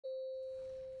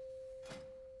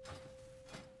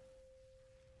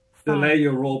delay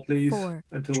your roll, please, four,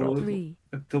 until three,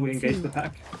 we engage two, the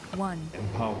pack. 1.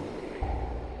 Impel.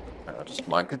 I'll just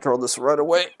mind control this right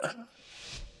away.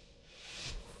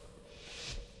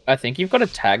 I think you've got to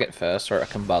tag it first, or it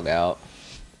can bug out.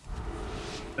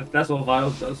 That's what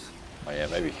Vials does. Oh yeah,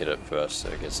 maybe hit it first so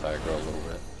it gets aggro a little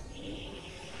bit.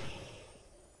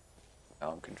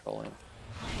 Now I'm controlling.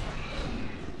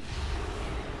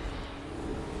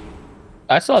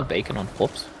 I still have bacon on.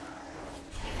 Whoops.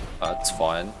 It's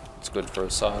fine. It's good for a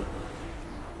side.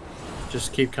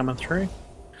 Just keep coming through.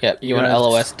 Yep, you want to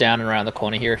LOS down and around the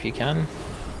corner here if you can.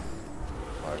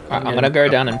 Alright, I'm gonna go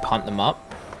down and punt them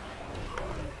up.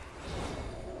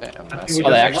 Damn,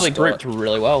 Oh, they actually grouped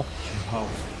really well. Oh.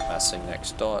 Massing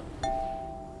next dot.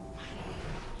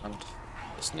 And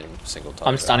just needing single target.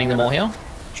 I'm stunning them all here.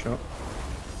 Sure.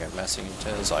 Okay, massing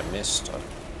inters. I missed. I'm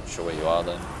not sure where you are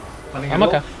then. I'm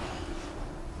okay.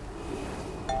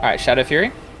 Alright, Shadow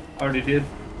Fury. Already did.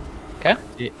 Okay.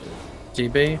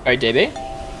 DB. Alright, DB.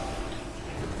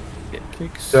 Get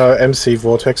kicks. MC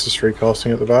Vortex is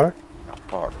recasting at the back.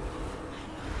 Oh.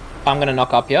 I'm gonna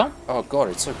knock up here. Oh god,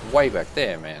 it's like way back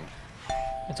there, man.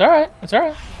 It's alright, it's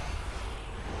alright.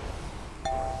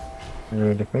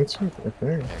 Defensive?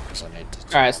 Okay. Yeah, because I need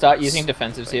to... Alright, start using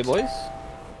defensives here, boys.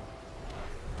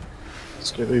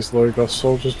 Let's get these low gust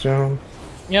soldiers down.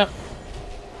 Yep.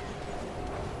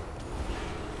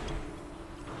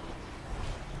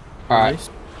 Alright,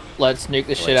 let's nuke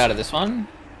the shit out of this one.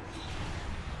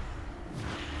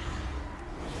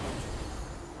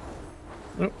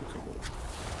 Oh.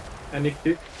 Any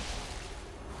kick?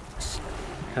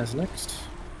 Has next.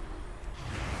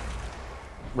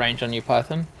 Range on you,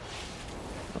 Python.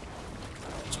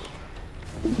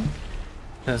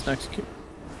 Has next kick.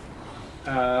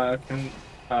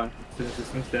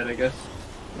 System's dead, I guess.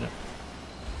 Yeah.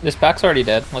 This pack's already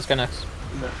dead. Let's go next.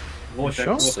 No. Vortex. Sure?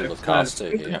 Vortex. Still a caster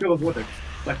It's here. still a vortex.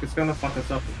 Like, it's gonna fuck us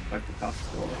up if, like, the cast is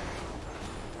still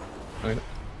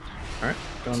Alright,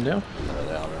 going down. Put it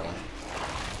down, really.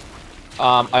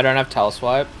 I don't have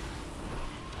Talswipe.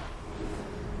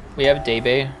 We have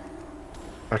DB.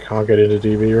 I can't get into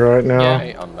DB right now. Yeah.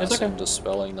 Okay, I'm It's massing okay.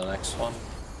 dispelling the next one.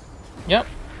 Yep.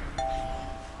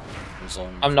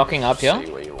 I'm knocking up here.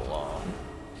 See where you all are.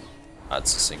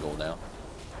 That's a single now.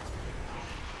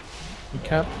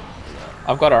 Cap.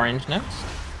 I've got orange next.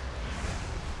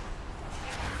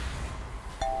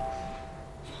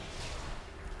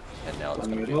 And now it's One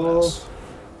going to be middle. this.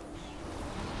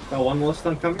 Got one more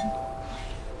stun coming.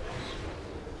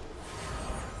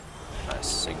 Nice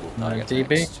single target DB.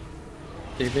 next.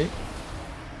 DB.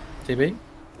 DB.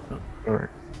 Alright.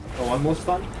 Got one more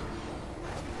stun.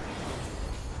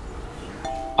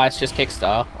 It's just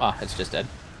Kickstar. Ah, it's just dead.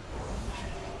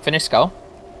 Finish Skull.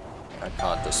 I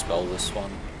can't dispel this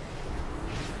one.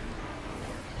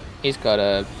 He's got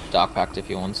a Dark Pact if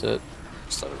he wants it.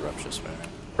 Just let it rupture spare.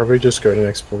 Probably just go to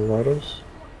next pull riders.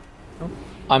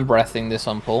 I'm breathing this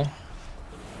on pull.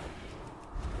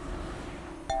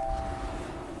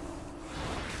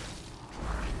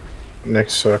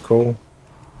 Next circle.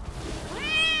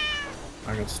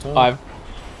 I got stunned.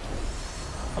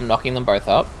 I'm knocking them both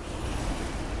up.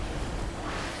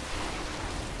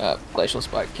 Glacial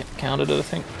Spike counted it, I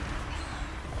think.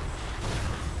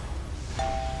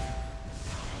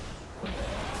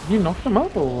 You knocked them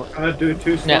up or what? I'm gonna do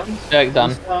 2 Yeah, stuns. done.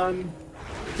 1 stun,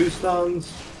 2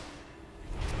 stuns.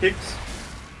 Kicks.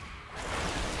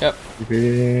 Yep.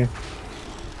 DB.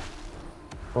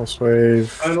 Pulse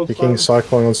wave. Final Picking stun.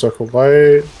 cyclone on circle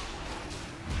light.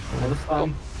 Another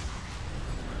stun.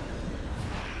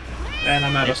 And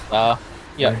I'm out of Kickstar.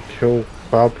 Yep. I kill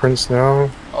Cloud Prince now.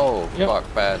 Oh, Yep.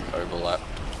 fuck, bad overlap.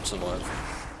 Survive.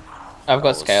 I've got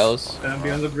was- scales. stand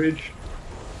beyond the bridge.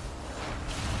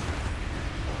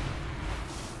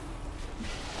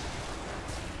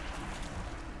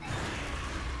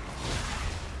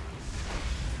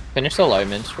 Finish the low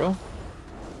minstrel.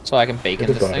 So I can beacon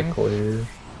Get a this thing. die clear.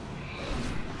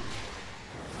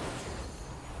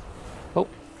 Oh.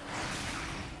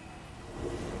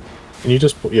 Can you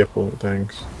just pull? Yeah, pull it.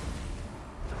 Thanks.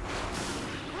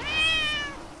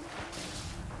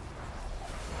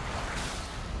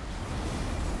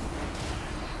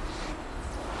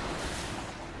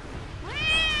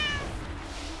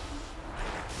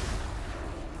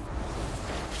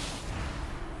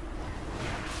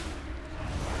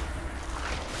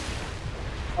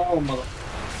 Oh, mother.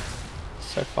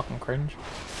 So fucking cringe.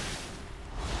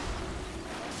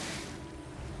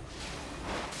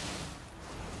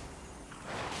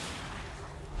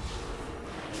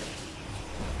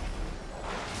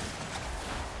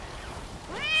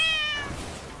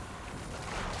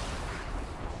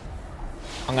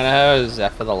 I'm gonna have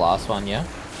Zephyr the last one, yeah?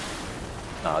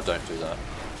 No, don't do that.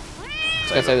 I was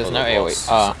gonna say there's no AoE.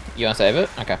 Ah, you wanna save it?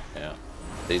 Okay. Yeah.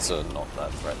 These are not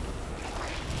that threatening.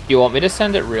 Do you want me to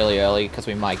send it really early because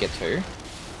we might get 2?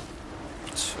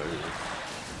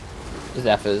 2.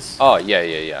 Zephyrs. Oh,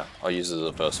 yeah. I'll use it as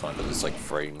the first one, but it's like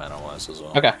 3 mana-wise as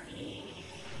well. Okay.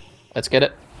 Let's get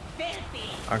it.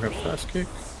 I got first kick.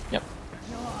 Yep.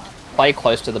 Play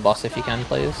close to the boss if you can,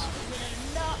 please.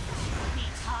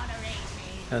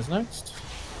 As next.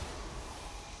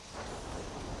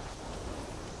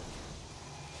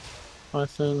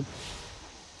 Python.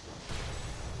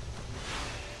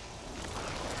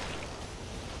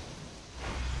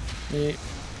 Me.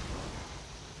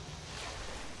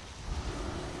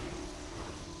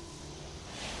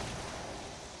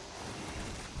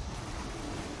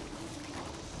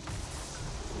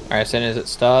 Alright, as soon as it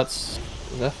starts,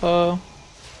 Zephyr.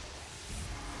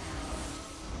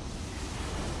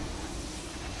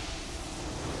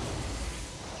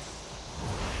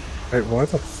 Wait, why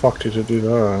the fuck did you do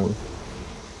that?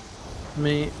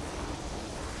 Me.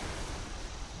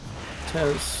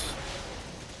 Tez.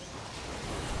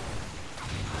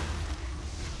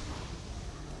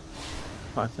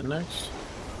 Python next.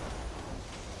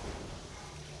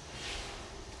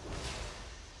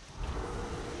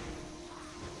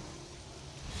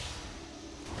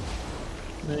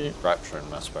 Me. Rapture and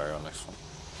Mass Barrier on next one.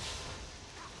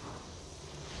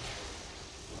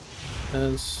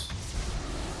 Tez.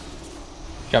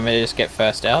 Do you want me to just get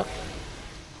first out?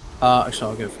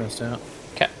 Actually, I'll get first out.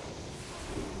 Okay.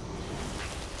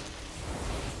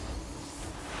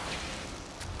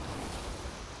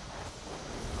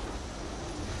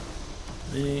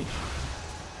 Me.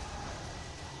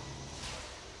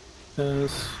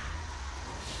 Tez.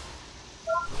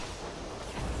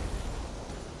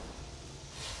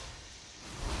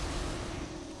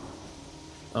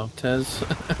 Oh, Tez.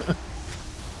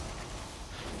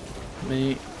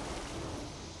 Me.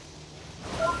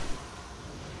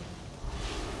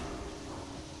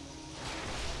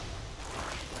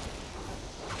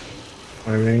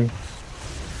 Timing.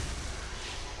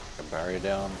 Get barrier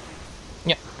down.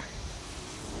 Yep.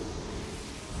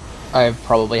 I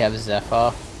probably have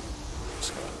Zephyr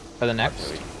Just go. for the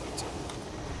next. Okay,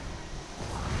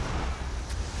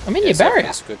 I'm in yeah, your barrier.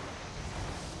 That's good.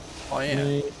 Oh yeah.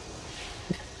 Me.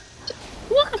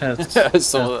 What? Tez. I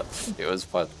saw that. It was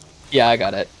fun. Yeah, I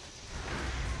got it.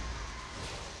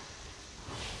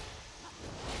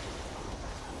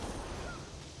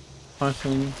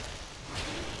 Python.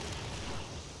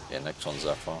 Yeah, next one's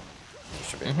Zephyr.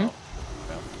 Should be Mhm. enough.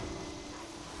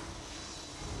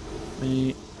 Yeah.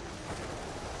 Me.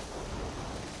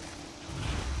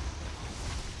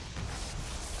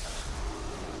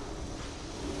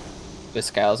 With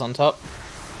scales on top.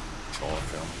 Sure,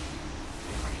 yeah.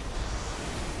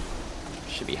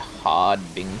 Should be hard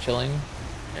Bing chilling.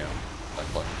 Yeah.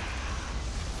 Like,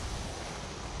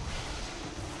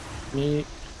 Me.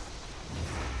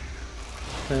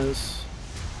 Tez.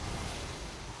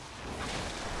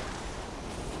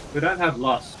 We don't have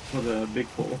loss for the big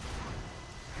pool.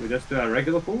 We just do a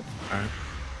regular pool. Alright.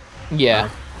 Yeah.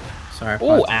 Sorry,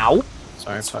 Oh, Python. ow.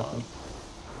 Sorry, That's Python.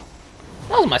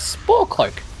 That was my spore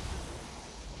cloak.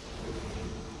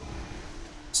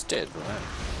 it's dead, right?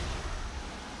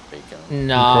 Beacon.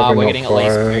 Nah, Probably we're not getting at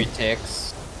least fire. 2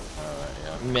 ticks.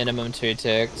 Alright, yeah. Minimum 2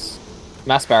 ticks.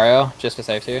 Mass barrier, just for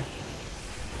safety.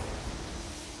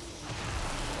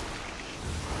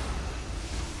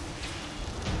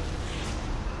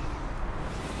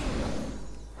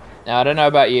 Now, I don't know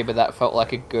about you, but that felt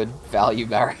like a good value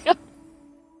barrier.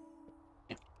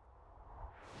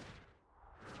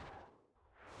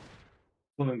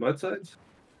 Pulling both sides.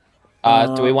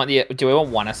 Do we want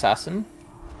one assassin?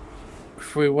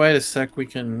 If we wait a sec, we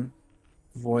can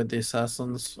avoid the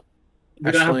assassins.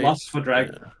 We don't have loss for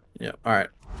drag. Yeah. Alright.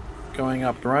 Going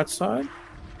up the right side.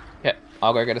 Yeah,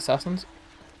 I'll go get assassins.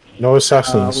 No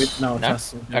assassins. No No?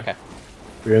 assassin. Yeah. Okay.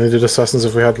 We only did assassins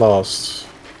if we had lost.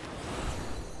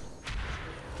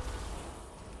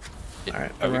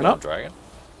 Alright, Have we run got up. a dragon?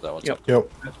 That one's Yep. up.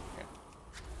 Yep.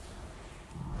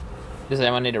 Does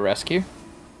anyone need a rescue?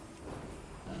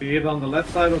 Be either on the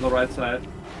left side or the right side.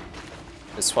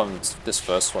 This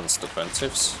first one's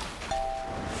defensives.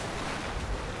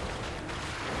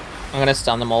 I'm gonna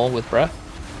stun them all with breath.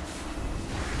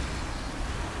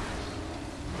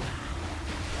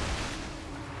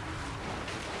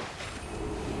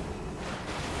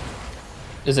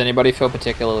 Does anybody feel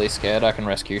particularly scared? I can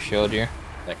rescue shield you.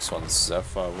 Next one's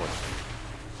Zephyr.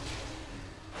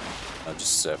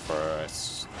 Just Zephyr.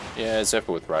 Yeah,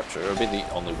 Zephyr with Rapture. It'll be the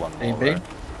only one more, AB. right?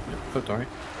 Yeah, put Dory.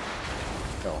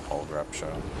 Go hold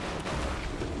Rapture.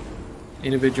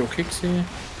 Individual kicks here.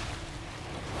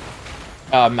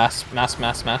 Mass.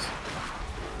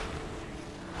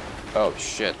 Oh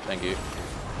shit, thank you.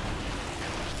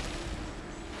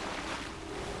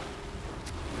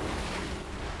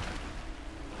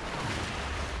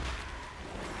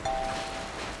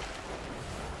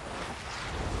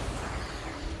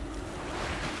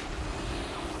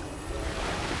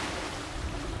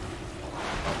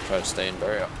 I'll try to stay in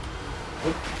barrier.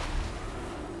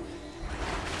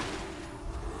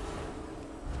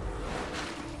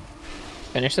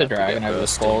 Finish the dragon over the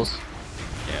bursting. skulls.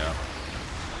 Yeah.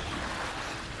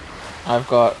 I've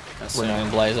got That's renewing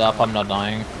it. blaze up. I'm not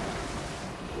dying.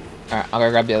 Alright, I'll go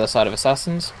grab the other side of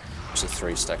assassins. There's the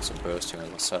 3 stacks of bursting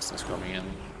with assassins coming in.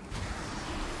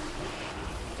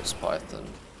 This Python.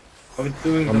 Are we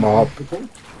doing I'm the up. multiple?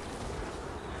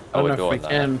 I Oh, don't we're know if doing we that.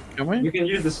 can. Can we? We can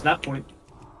use the snap point.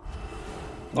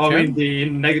 Oh, I Okay. mean the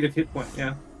negative hit point,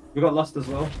 yeah. We got lost as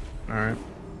well. Alright.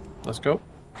 Let's go.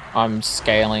 I'm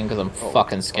scaling because I'm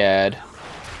fucking scared.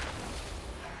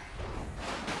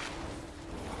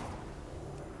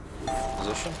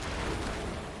 Position.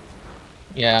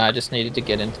 Yeah, I just needed to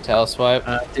get into tail swipe.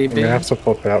 I'm gonna have DB. to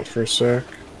pop out for a sec.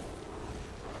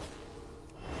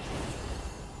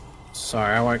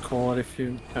 Sorry, I won't call it if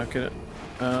you can't get it.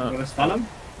 You wanna stun him?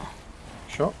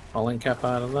 Sure. I'll link up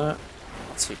out of that.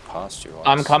 Let's see past you.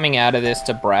 I'm coming out of this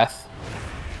to breath.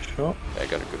 Sure. Yeah, I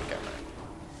got a good camera.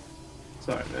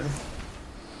 Sorry, man.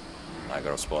 I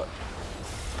got a spot.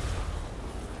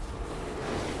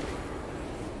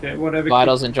 Okay, whatever.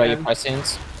 Vitals, kick enjoy you your can.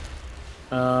 pressings.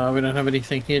 We don't have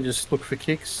anything here. Just look for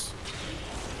kicks.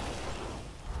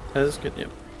 Tez, get yep.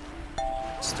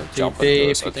 Still DP jumping if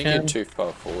first. I you think you're can. too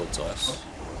far forwards, Ice.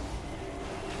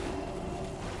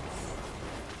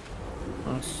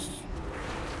 Nice.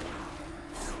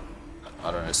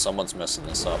 I don't know, someone's messing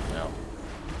this up now.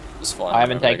 Just fine. I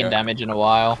haven't whenever taken go. damage in a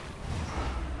while.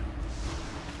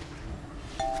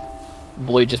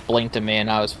 Blue just blinked at me and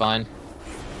I was fine.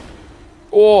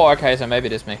 Oh, okay, so maybe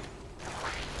it is me.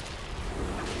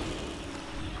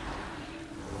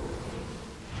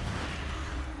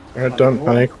 Alright, don't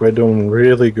panic. We're doing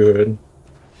really good.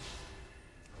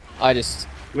 I just...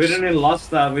 We didn't even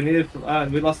lost that. We needed.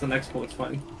 We lost the next ball. It's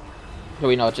fine. Do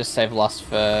we not just save Lust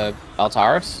for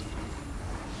Altaris?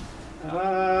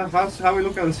 How are we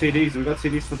looking on CDs? We got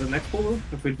CDs for the next ball.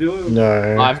 If we do,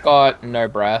 No. I've got no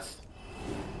breath.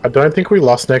 I don't think we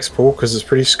lost next pull because it's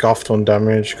pretty scuffed on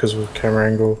damage because of camera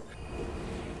angle.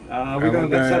 we're going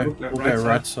left side. We'll go We'll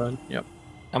right side. side. Yep.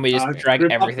 And we just drag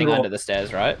rip up everything the under roll. the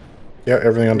stairs, right? Yeah,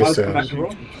 everything Vitals, come back understairs. to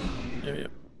roll. Yep.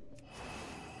 Yep.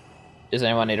 Does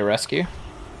anyone need a rescue?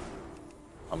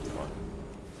 I'm fine.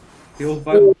 Heal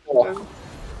Vitals.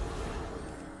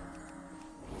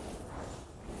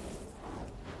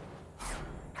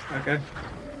 Okay.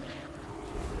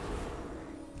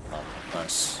 Oh,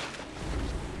 nice.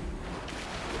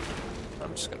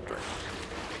 I'm just gonna drink.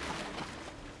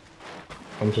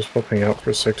 I'm just popping out for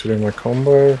a sec to do my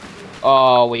combo.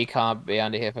 Oh, we can't be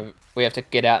under here. We have to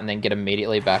get out and then get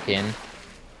immediately back in.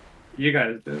 You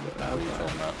guys do that. What are you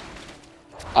doing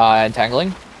that?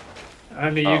 Entangling?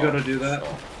 Only you Oh, gotta do that.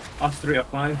 sure. Us three are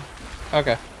fine.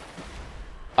 Okay.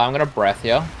 I'm gonna breath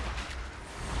here.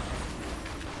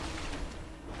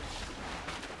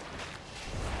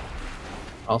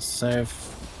 I'll save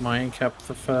my incap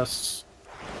for first.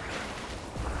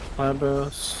 Fire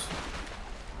burst.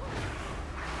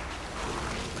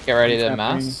 Get ready to What's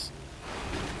happening? mass.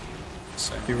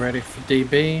 So, Be ready for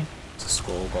DB. it's a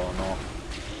score going on.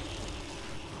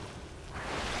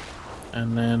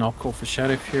 And then I'll call for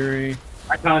Shadow Fury.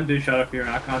 I can't do Shadow Fury.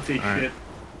 I can't see Alright.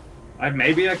 shit.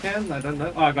 Maybe I can. I don't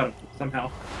know. Oh, I got it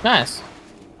somehow. Nice.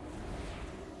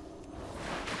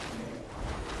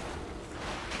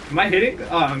 Am I hitting?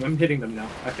 Oh, I'm hitting them now.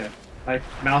 Okay. My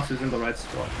mouse is in the right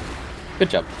spot. Good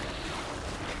job.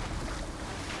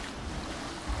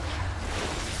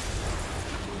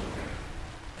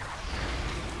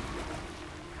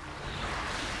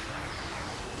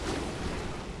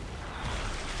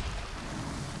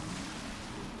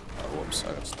 Oh, whoops,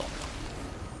 I got stopped.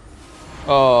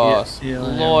 Oh, Yeah,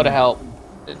 Lord yeah. help.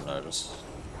 Didn't notice.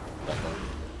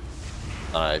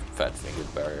 I fat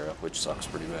fingered barrier, which sucks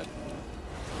pretty bad.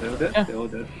 They're all dead. Yeah. They're all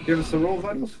dead. Give us a roll,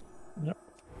 Vitals. Yep.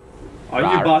 Oh, you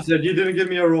Rawr. bastard! You didn't give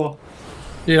me a roll.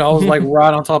 Dude, I was like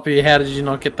right on top of you. How did you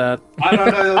not get that? I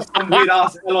don't know. There was some weird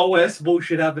ass LOS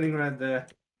bullshit happening right there.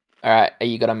 Alright,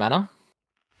 you got a mana?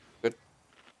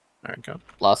 Alright, go.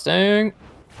 Blasting.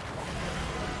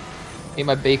 Eat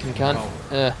my beacon, cunt.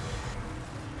 Oh.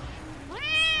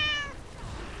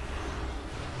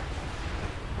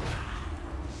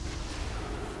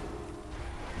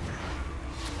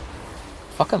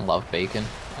 Fucking love beacon.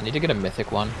 I need to get a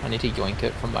mythic one. I need to yoink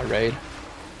it from my raid.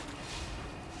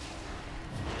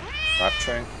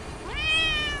 Rapturing.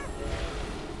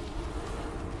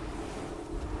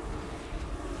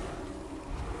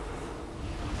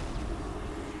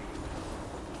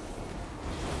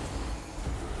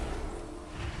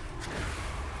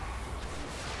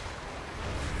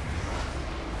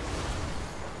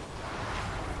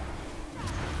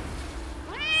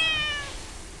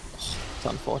 It's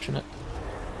unfortunate.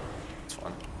 It's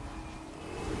fine.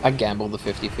 I gambled the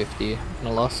 50-50 and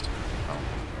I lost. Oh,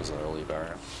 there's an early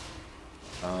barrier.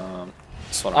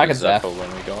 It's one I of could zap.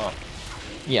 when we go up.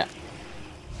 Yeah.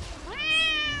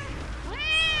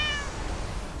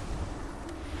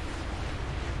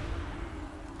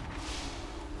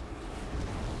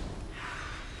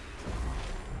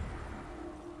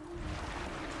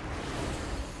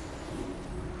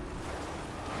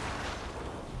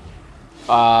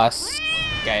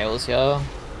 Scales, yeah.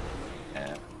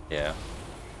 Yeah.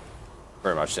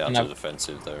 Very much down No. to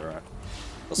defensive though, right?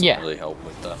 Doesn't Yeah. really help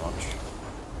with that much.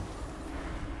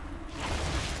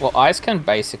 Well, Ice can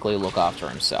basically look after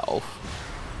himself.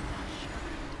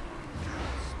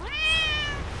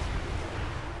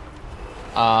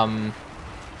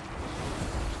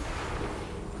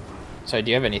 So do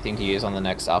you have anything to use on the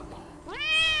next up?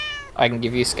 I can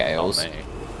give you scales. Not me.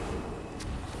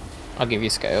 I'll give you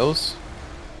scales.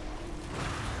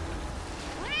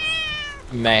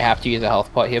 May have to use a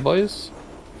health pot here, boys.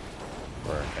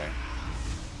 We're okay.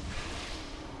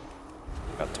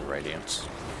 Got the radiance.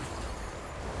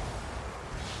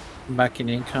 Back in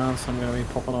Incon, so I'm going to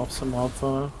be popping off some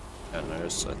wildfire. And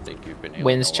Nurse, I think you've been healing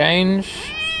Winds a lot. change.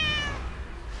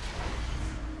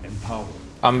 Empower.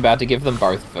 I'm about to give them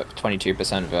both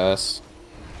 22% verse.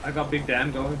 I got Big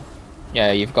Dan going.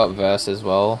 Yeah, you've got verse as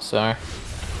well, so...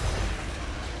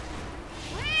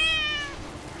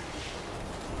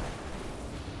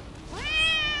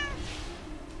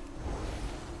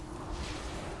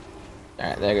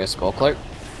 Alright, there goes Spell Cloak.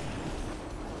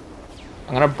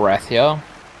 I'm gonna breath here.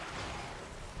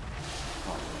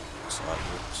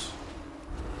 Sideways.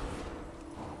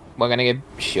 We're gonna get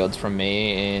shields from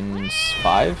me in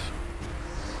 5.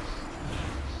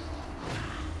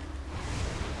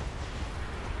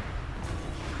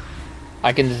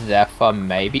 I can Zephyr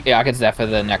maybe. Yeah, I can Zephyr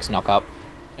the next knock up.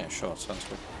 Yeah, sure, sounds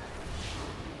good.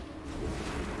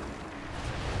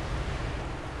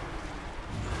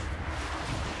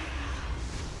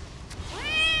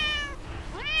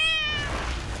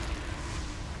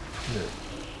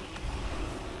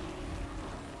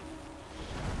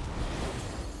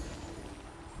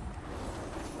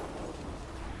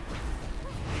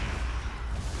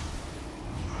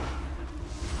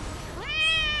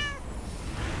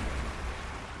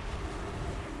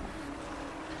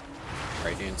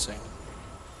 Radiancing.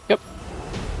 Yep.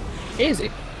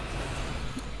 Easy.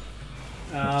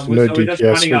 No So we're just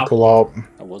DPS, running we up. pull up.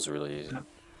 That was really easy.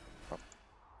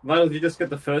 Vital, you just get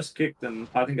the first kick, then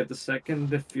I can get the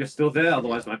second if you're still there.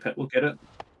 Otherwise, my pet will get it.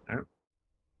 Alright.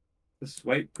 Just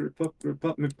wait, group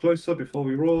up, move closer before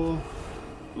we roar.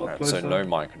 A lot Alright, closer. so no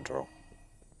mind control.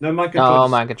 No mind control. Oh,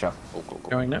 just- mind control. Cool, cool, cool.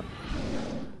 Going now.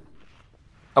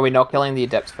 Are we not killing the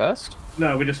adepts first?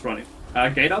 No, we're just running.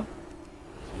 Gate up.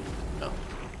 No.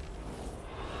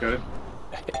 Go.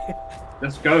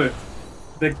 Let's go.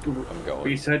 I'm going.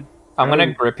 We said. I'm go.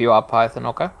 gonna grip you up, Python,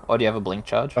 okay? Or do you have a blink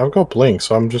charge? I've got blink,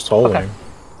 so I'm just holding. Okay.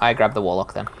 I grab the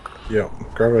Warlock then. Yeah,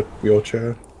 grab a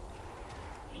wheelchair.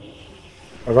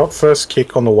 I got first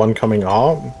kick on the one coming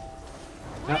up.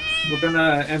 We're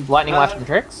gonna Lightning Lash and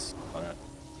Tricks. Alright.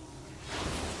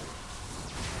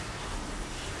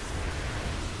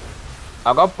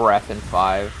 I got Breath in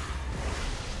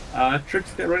 5.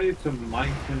 Tricks, get ready to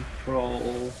mind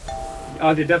control.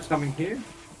 The depth's coming here.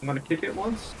 I'm gonna kick it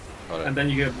once, Got it. and then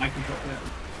you get mind control. Yeah.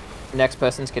 Next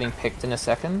person's getting picked in a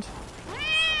second.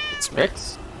 It's me.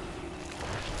 Tricks.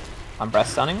 I'm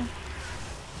breath stunning.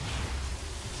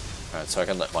 Alright, so I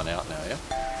can let one out now, yeah?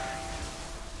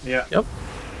 Yeah. Yep.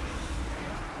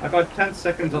 I got 10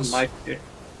 seconds on my kick.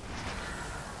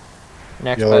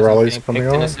 Next Yellow person's rally's getting coming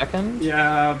picked in a on. second.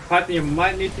 Yeah, Python, you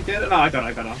might need to get it. No, I got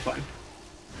it, I'm fine.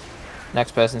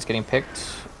 Next person's getting picked.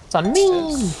 It's on me!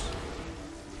 Yes.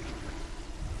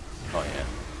 Oh yeah,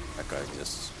 that guy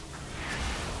exists.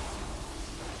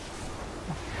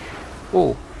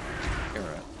 Ooh, You're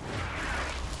right.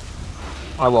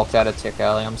 I walked out a tick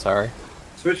early, I'm sorry.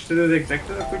 Switch to the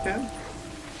executive if we can.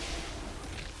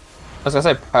 I was gonna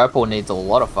say purple needs a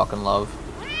lot of fucking love.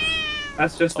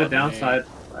 That's just the On me. downside.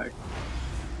 Like,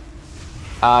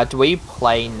 Do we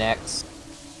play next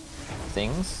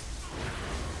things?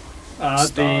 the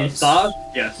Stars. stars?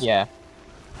 Yes. Yeah.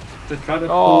 So try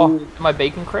to Oh, pull. my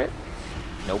bacon crit?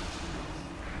 Nope.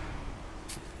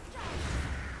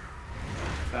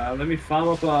 Let me farm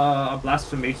up a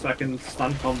blasphemy so I can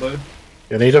stun combo.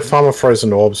 You need to farm a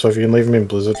frozen orb, so if you can leave him in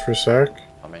Blizzard for a sec.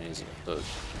 I mean, he's the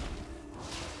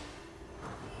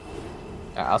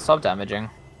I'll stop damaging.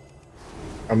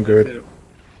 I'm good.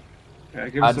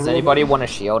 Give us Does a roll anybody button. want a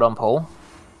shield on Paul?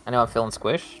 I know I'm feeling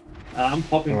squished. I'm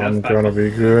popping I'm death back. gonna be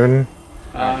good.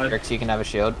 Rex, you can have a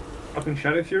shield. Popping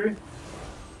Shadow Fury.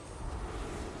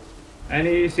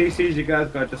 Any CCs you guys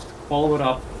got, just follow it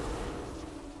up.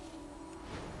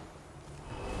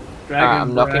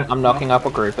 Dragon I'm knocking up a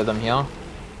group of them here.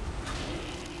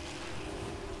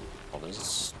 oh, there's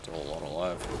still a lot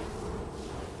alive.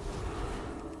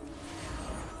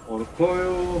 Or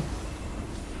coil.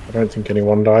 I don't think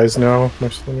anyone dies now.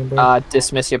 Most of them.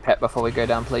 Dismiss your pet before we go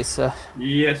down, please, sir.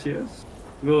 Yes, yes.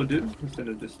 Will do. Instead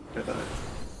of just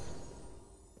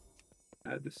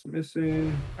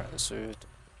dismissing. Suit.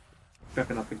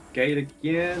 Cracking up a gate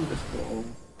again, just for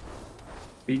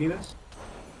speediness.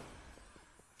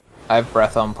 I have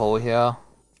breath on Paul here.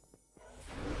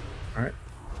 Alright.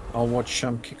 I'll watch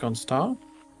kick on star.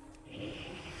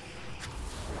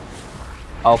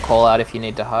 I'll call out if you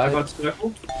need to I hide. got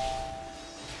circled.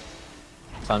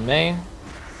 It's on me.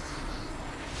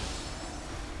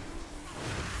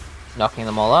 Knocking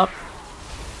them all up.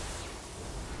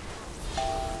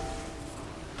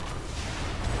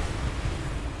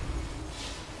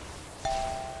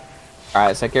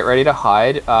 Alright, so get ready to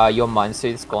hide. Your mind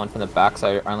suit's gone from the back,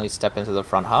 so only step into the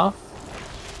front half.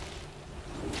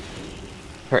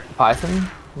 Python,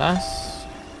 nice.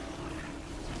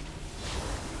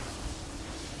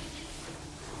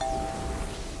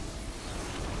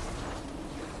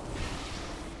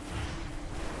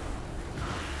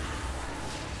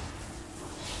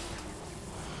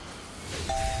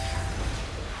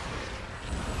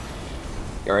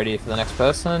 Get ready for the next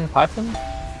person, Python.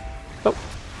 Oh.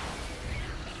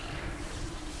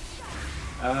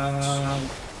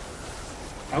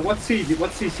 What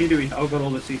CC do we? I've got all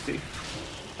the CC.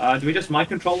 Do we just mind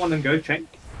control one and go chain?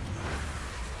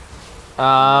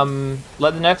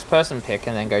 Let the next person pick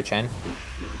and then go chain.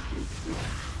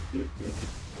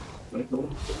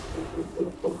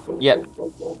 Yep.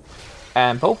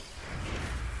 And Paul.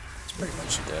 It's pretty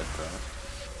much dead, bro.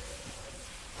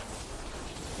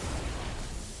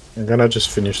 I'm gonna just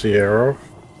finish the arrow.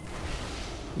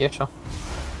 Yeah, sure.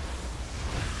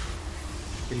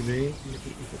 PV, if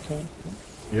you can.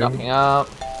 Yeah. Knocking up.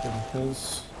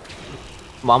 His.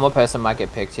 One more person might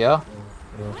get picked here.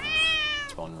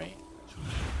 It's on me.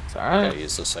 It's alright. Okay,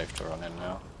 use the safe to run in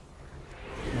now.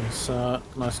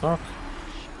 Nice knock.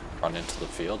 Run into the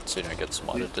field so you don't get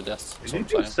smited to death. That's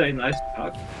Did you what I'm just saying. say nice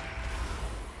cock?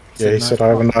 Yeah, he said I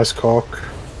have a nice cock.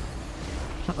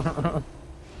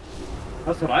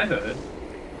 That's what I heard.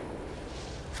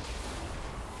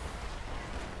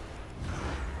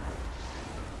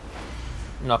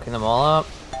 Knocking them all up.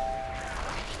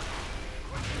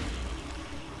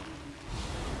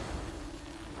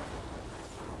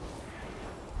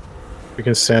 We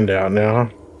can send out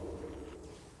now.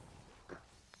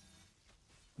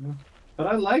 But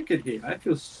I like it here. I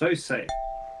feel so safe.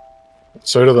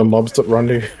 So do the mobs that run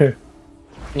to you.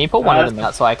 Can you put one of them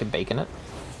out so I can bacon it?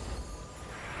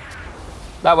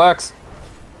 That works.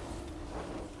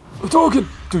 I'm talking.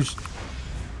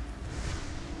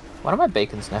 One of my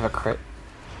bacons never crit.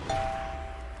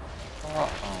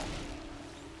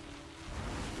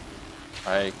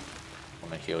 I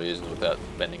want to heal you without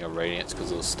bending a radiance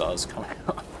because of the stars coming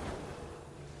up.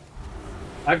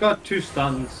 I got 2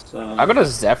 stuns. I got a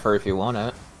Zephyr if you want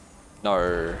it.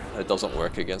 No, it doesn't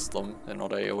work against them. They're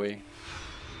not AoE.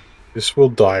 This will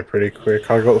die pretty quick.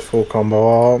 I got the full combo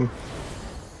arm.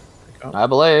 I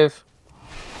believe.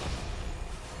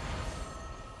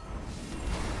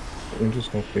 Let me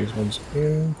just knock these ones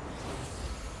in.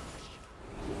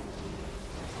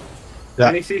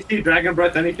 Any CC, Dragon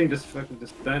Breath, anything, just fucking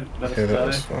just don't let Okay, that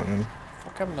was us die. fine.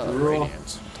 Fuck, I'm another Raw.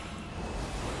 radiance.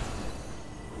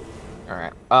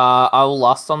 Alright. I'll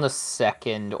last on the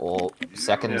second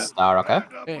Yeah. star, okay?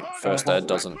 Okay, first aid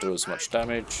doesn't do as much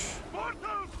damage.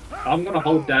 I'm gonna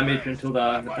hold damage until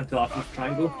after the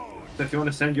triangle. So if you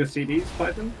want to send your CDs,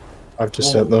 Python. I've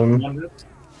just sent them. 1 minute.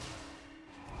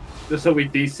 Just so we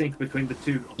desync between the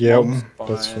 2 Yep, mobs.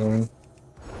 that's fine.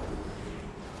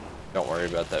 Don't worry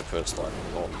about that first line.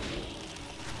 Oh,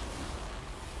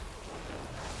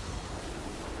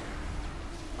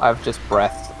 I've just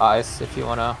breathed ice if you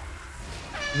wanna.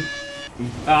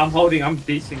 I'm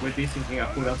desync. We're desyncing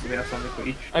our cooldowns so we have something for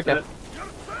each Okay. set.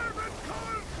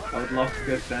 I would love to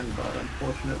go send, but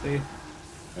unfortunately.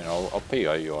 I mean, I'll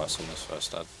PO you ice on this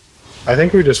first ad. I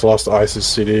think we just lost Ice's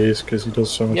CDs because he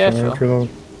does so much Yeah, damage sure. with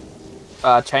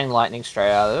them. Chain lightning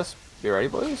straight out of this. Be ready,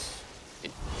 boys?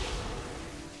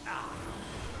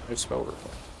 No spell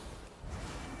reply.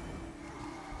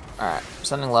 Alright,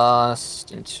 sending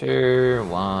last in 2,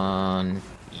 1,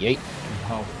 yeet.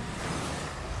 Oh,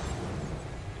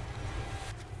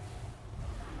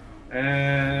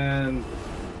 And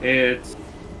it's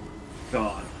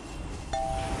gone.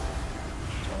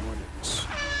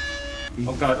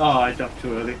 Oh god, oh, I jumped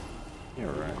too early. You're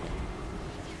right.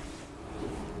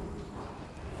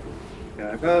 Okay,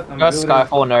 I'm Got building-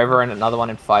 Skyfall Nova and another one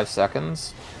in 5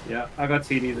 seconds. Yeah, I got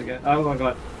CDs again. Oh, I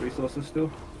got resources still.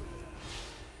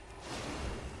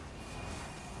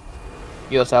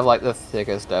 You also have like the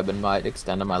thickest urban might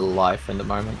extend of my life in the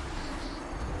moment.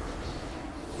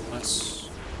 Nice.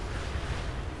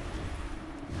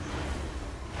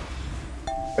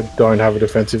 I don't have a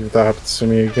defensive if that happens to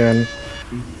me again.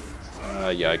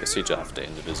 Yeah, I guess you just have to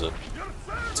invis it.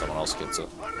 Someone else gets it.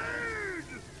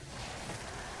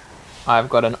 I've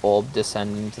got an orb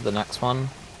descending to the next one.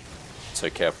 So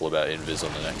careful about invis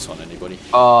on the next one, anybody.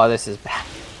 Oh, this is bad.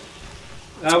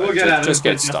 We'll get out of Just this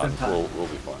get just in stunned. time. We'll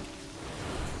be fine.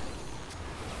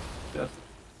 Just-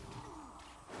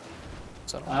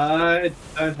 Is that all? I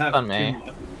don't have On me. too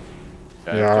much.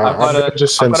 Okay. Yeah, I've got I'm gonna a-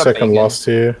 just send I've got a second beacon. lost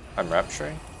here. I'm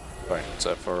rapturing. Don't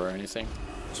Zephyr or anything.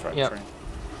 Just rapturing. Yep.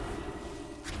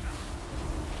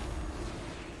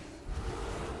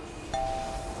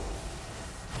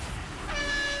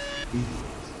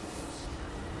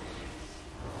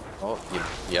 Oh,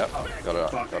 yep.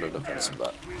 Got a defensive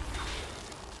that.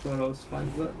 Thought I was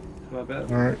fine with it. My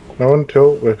bad. Alright, no one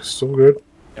tilt, we're still good.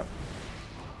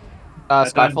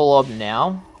 Skyfall Orb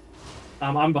now.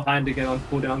 I'm behind again on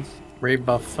cooldowns.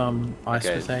 rebuff ice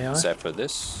with Okay, AI. Zephyr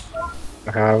this.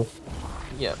 I have.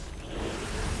 Yep.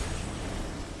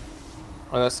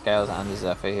 I got Scales and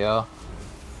Zephyr here.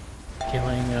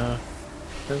 Killing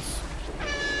this.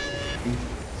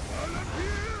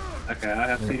 Okay, I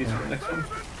have CDs for the next one.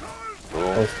 Cool.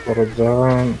 I'll spotted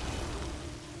that.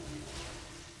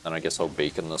 And I guess I'll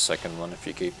beacon the second one if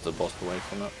you keep the boss away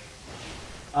from it.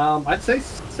 I'd say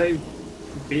save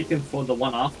beacon for the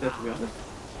one after, to be honest.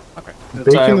 Okay.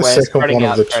 Beacon the we're second spreading one of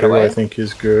out the straight two away? I think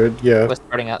is good, yeah. We're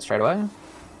spreading out straight away.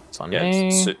 It's on Yeah,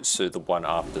 me. so the one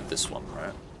after this one,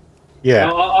 right? Yeah.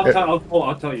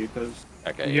 I'll tell you, because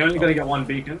Okay. you're only I'll- going to get one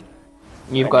beacon.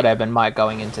 You've got Ebon Might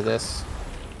going into this.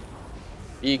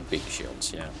 Big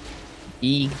shields, yeah.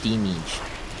 Big damage.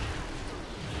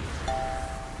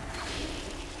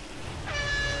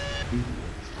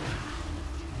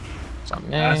 It's on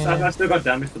me. I still got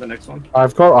damage for the next one.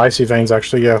 I've got icy veins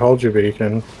actually, yeah, hold your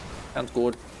beacon. Sounds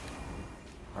good.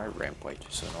 I ramp way too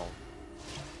soon.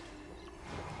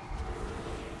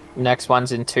 Next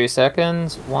one's in 2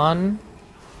 seconds. 1.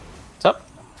 It's up.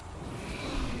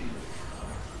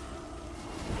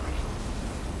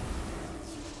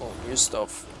 Oh, new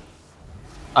stuff.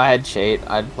 I had cheat.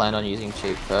 I'd planned on using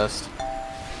cheat first.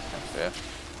 Fair.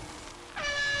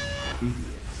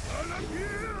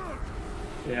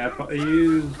 Yeah, but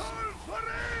use...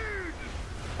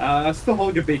 still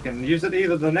hold your beacon. Use it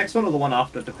either the next one or the one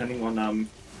after, depending on...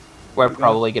 We're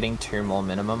probably getting 2 more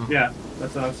minimum. Yeah,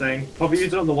 that's what I'm saying. Probably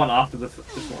use it on the one after this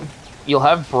one. You'll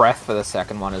have breath for the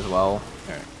second one as well.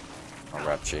 Alright. I'll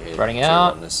rapture here. Running Chill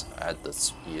out. On this, add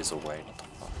this years away. What the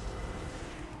fuck?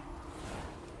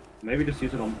 Maybe just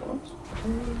use it on boss.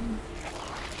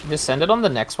 Just send it on the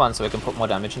next one so we can put more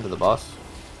damage into the boss.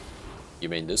 You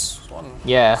mean this one?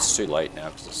 Yeah. It's too late now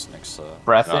because it's next.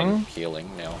 Breathing? I'm healing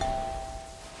now.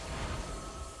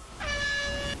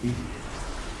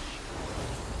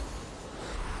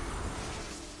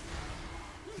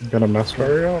 Got a mass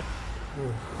barrier.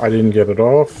 I didn't get it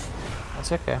off.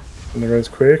 That's okay. And it goes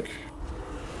quick.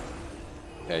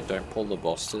 Okay, don't pull the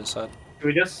boss to the side. Can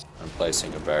we just... I'm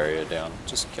placing a barrier down.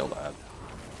 Just kill the ad.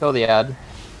 Kill the ad.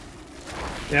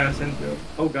 Yeah, send it.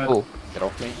 Oh god. Cool. Get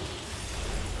off me.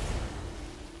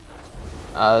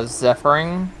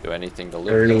 Zephyring. Do anything to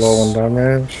live Very this. low on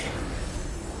damage.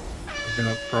 I'm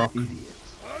gonna proc.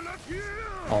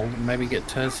 I'll maybe get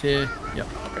Tez here. Yep.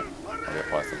 Okay, I'll get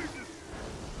Python.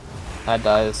 Ad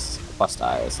dies. Boss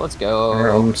dies. Let's go.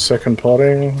 Alright, I'm second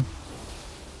plotting.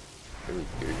 Really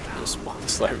good this one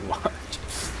so much.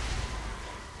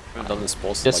 I've done this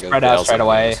boss Just in like spread out 1,000 straight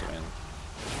away. years, man.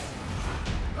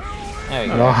 There we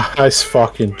go. Nice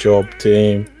fucking job,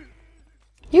 team.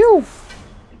 You.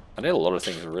 I did a lot of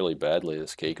things really badly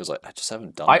this key because I just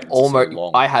haven't done I it in so almost.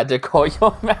 long. I had to call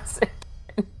your massive.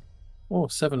 Oh,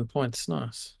 7 points.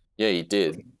 Nice. Yeah, you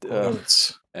did.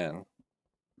 It's- And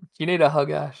You need a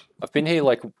hug, Ash. I've been here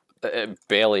like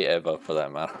Barely ever, for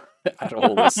that matter, at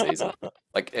all this season.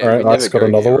 Like, we Alright, never Ike's got go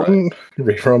another here, right? one.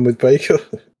 Rerun with Baker.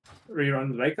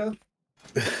 Rerun Baker.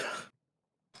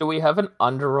 Do we have an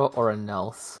Undera or a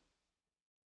Nels?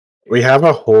 We have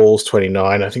a Halls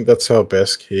 29. I think that's our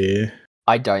best key.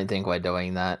 I don't think we're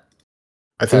doing that.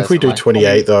 I think we do Personally.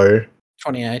 28 though.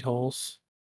 28 holes.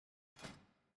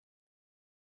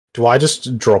 Do I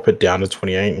just drop it down to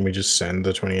 28 and we just send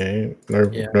the 28?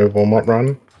 Yeah. No warm-up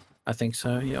run? I think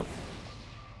so, yep.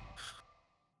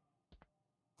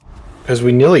 Because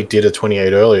we nearly did a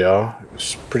 28 earlier.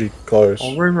 It's pretty close.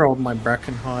 I'll reroll my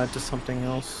Brackenhide to something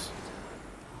else.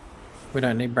 We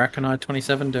don't need Brackenhide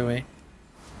 27, do we?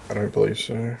 I don't believe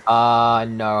so.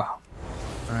 No.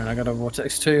 Alright, I got a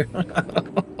Vortex too.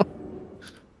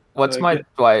 What's my...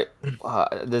 Wait,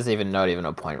 there's not even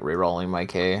a point rerolling my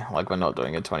key. Like, we're not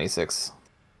doing a 26.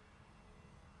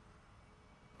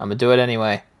 I'm gonna do it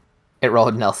anyway. It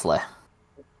rolled Nelsley.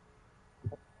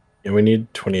 Yeah, we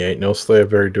need 28 nil Slayer,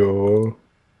 very doable.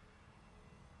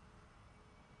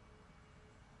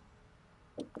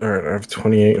 Alright, I have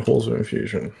 28 Halls of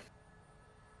Infusion.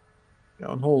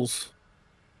 On holes.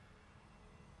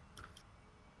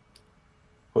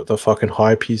 Put the fucking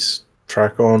high piece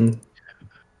track on.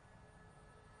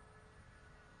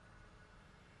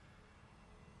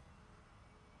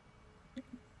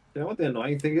 You know what the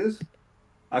annoying thing is?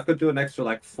 I could do an extra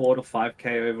like 4 to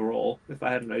 5k overall if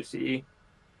I had an OCE.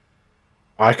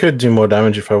 I could do more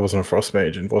damage if I wasn't a Frost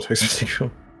Mage in Vortex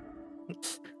Particle.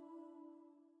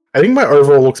 I think my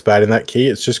overall looks bad in that key.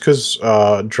 It's just because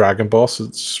Dragon Boss,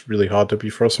 it's really hard to be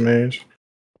Frost Mage.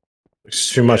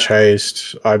 It's too much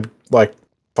haste. I'm like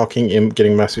fucking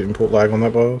getting massive input lag on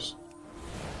that boss.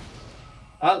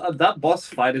 That boss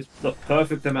fight is the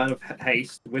perfect amount of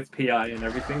haste with PI and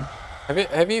everything.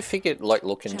 Have you figured, like,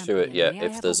 look into it yet?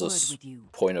 If there's a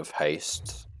point of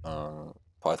haste,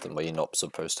 Python, where you're not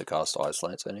supposed to cast Ice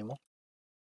Lance anymore?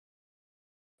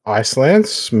 Ice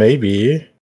Lance? Maybe.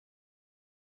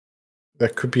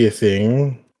 That could be a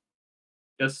thing.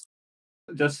 Just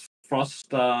frost.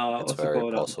 It's what's very it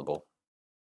called? possible.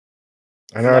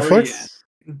 I know, I feel like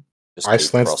Just Ice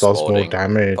keep Lance does more frostboarding,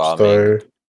 damage, farming though.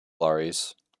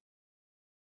 Flurries.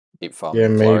 Keep Yeah,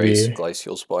 farming flurries, maybe.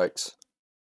 glacial spikes.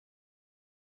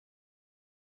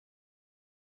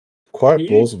 Quite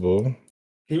plausible.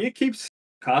 Can you keep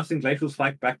casting Glacial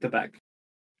Spike back to back?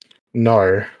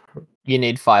 No. You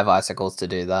need 5 icicles to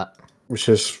do that. Which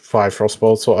is 5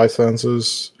 Frostbolts or Ice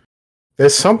Lances.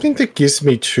 There's something that gives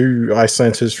me 2 Ice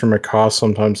Lances from a cast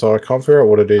sometimes, so I can't figure out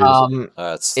what it is.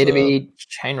 It'd be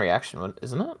chain reaction,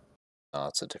 isn't it? No,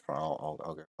 it's a different.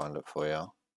 I'll go find it for you.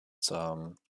 It's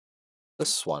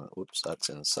this one. Oops, that's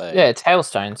insane. Yeah, it's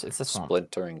Hailstones. It's this one.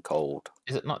 Splintering Cold.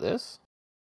 Is it not this?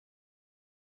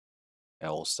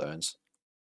 Hailstones.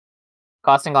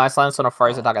 Casting Ice Lance on a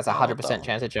frozen target has a 100%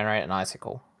 chance to generate an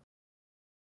icicle.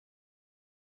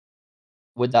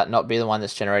 Would that not be the one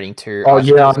that's generating 2? Oh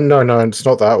yeah, no, it's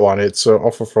not that one. It's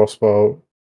off of Frostbolt.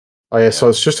 Oh yeah, so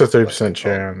it's just a 30%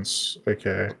 chance.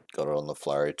 Okay. Got it on the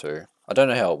flurry too. I don't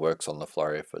know how it works on the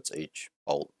flurry, if it's each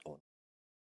bolt or...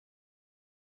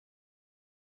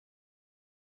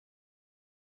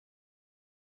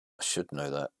 I should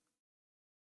know that.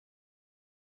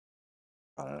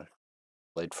 I don't know.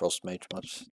 Played Frost Mage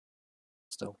much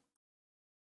still.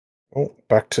 Oh,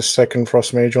 back to second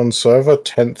Frost Mage on server,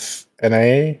 10th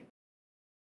NA.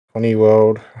 20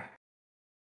 world.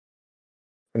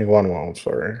 21 world,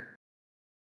 sorry.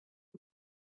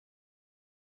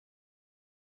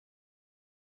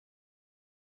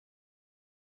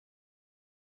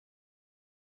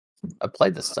 I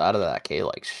played the start of that key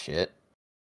like shit.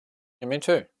 Yeah, me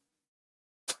too.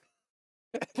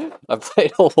 I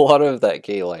played a lot of that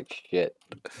key like shit.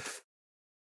 It's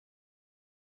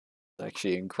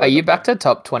actually incredible. Are you back to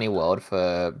top 20 world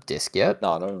for disc yet?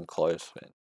 No, not even close,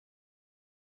 man.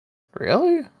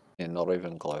 Really? Yeah, not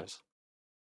even close.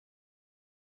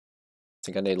 I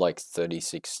think I need like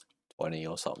 36-20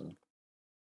 or something.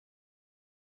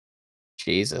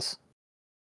 Jesus.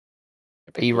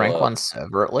 Are you rank 1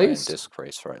 server at least? Disc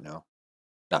race right now.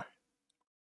 No.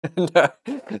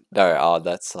 no,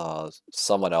 that's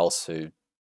someone else who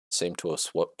seemed to have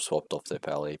swapped off their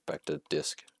pally back to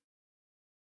disc.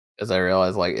 Because I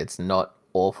realized like it's not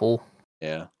awful.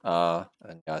 Yeah.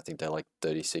 And I think they're like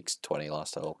 36-20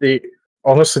 last hole.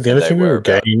 Honestly, the only thing we would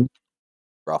gain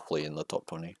roughly in the top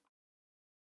 20.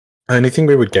 The only thing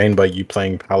we would gain by you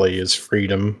playing Pally is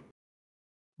freedom.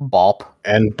 Bop.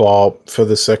 And Bop for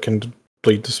the second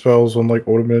bleed dispels on like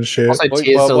automated shit. Also,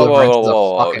 Tears Deliverance is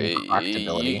a fucking cracked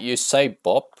ability. You say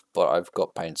Bop, but I've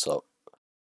got Pain Sop.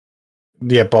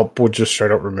 Yeah, Bob would just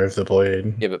straight up remove the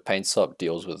bleed. Yeah, but Paint Sup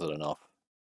deals with it enough.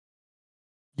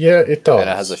 Yeah, it does. And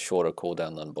it has a shorter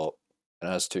cooldown than Bop. And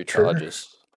it has 2 Sure.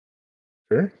 charges.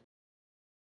 Sure.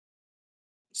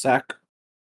 Sack.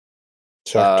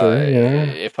 Sector, yeah.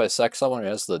 If I sack someone who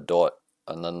has the dot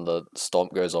and then the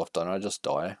stomp goes off, don't I just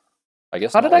die? I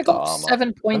guess How not did I with the got armor. 7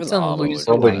 Maybe points the and armor lose would the be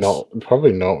Probably wing? nice. not.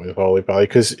 Probably not with Holy Pally,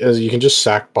 because you can just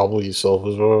sack bubble yourself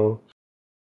as well.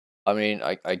 I mean,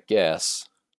 I guess.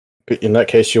 But in that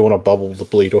case, you want to bubble the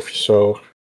bleed off yourself.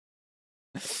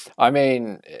 I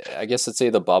mean, I guess it's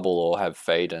either bubble or have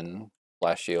fade and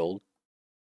flash shield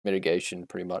mitigation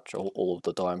pretty much all of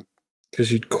the time.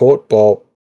 Because you'd caught Bob,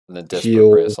 And then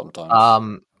desperate prayer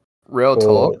sometimes. Real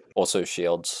talk. Also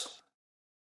shields.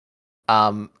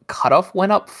 Cutoff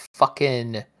went up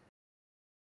fucking.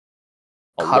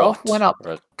 Cutoff went up.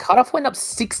 Right? Cutoff went up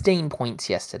 16 points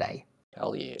yesterday.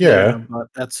 Hell yeah. Yeah. But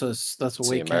that's a It's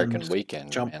weekend. the American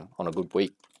weekend, jump. man. On a good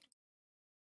week.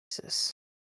 Jesus.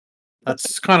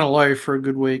 That's kind of low for a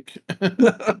good week.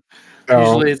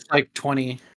 Usually it's like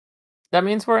 20. That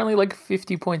means we're only like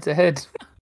 50 points ahead.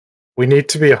 We need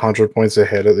to be 100 points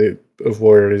ahead of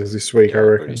where it is this week, I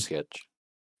reckon. Pretty sketch.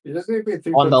 It doesn't need to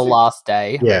be On the 3.6. last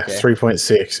day. Yeah, okay.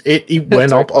 3.6. It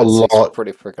went up a 3.6 is lot.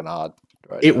 pretty freaking hard.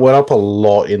 Right It now. went up a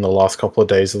lot in the last couple of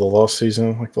days of the last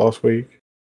season, like last week.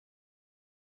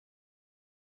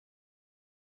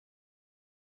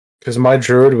 Because my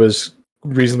druid was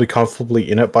reasonably comfortably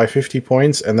in it by 50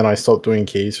 points, and then I stopped doing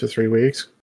keys for 3 weeks.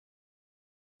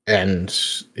 And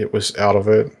it was out of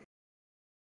it.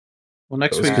 Well,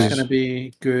 next That was week's good. going to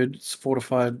be good. It's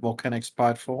Fortified Volcanic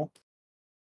Spiteful.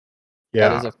 Yeah.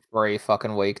 That is a free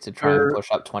fucking week to try and push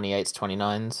up 28s,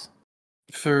 29s.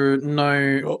 For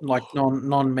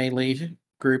non melee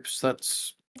groups,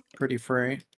 that's pretty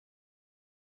free.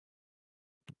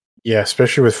 Yeah,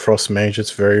 especially with Frost Mage,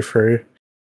 it's very free.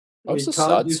 Why was the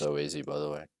sud so easy, by the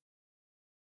way?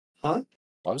 Huh?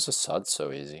 Why was the sud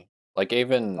so easy? Like,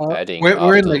 even adding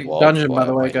We're in after the dungeon, by wildfire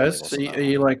the way, mainly guys. wasn't that Are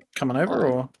you hard. like coming over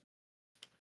or?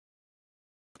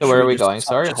 So where Should are we just going?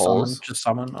 Sorry, just summon, Halls. just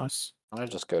summon us. Can I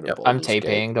just go to Yep. I'm Baldur's Gate?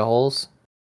 TPing to Halls.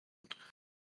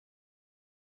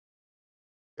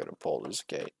 Go to Baldur's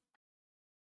Gate.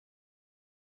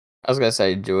 I was gonna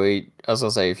say,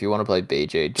 if you want to play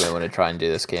BG, do you want to try and do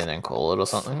this key and then call it or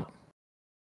something?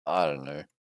 I don't know.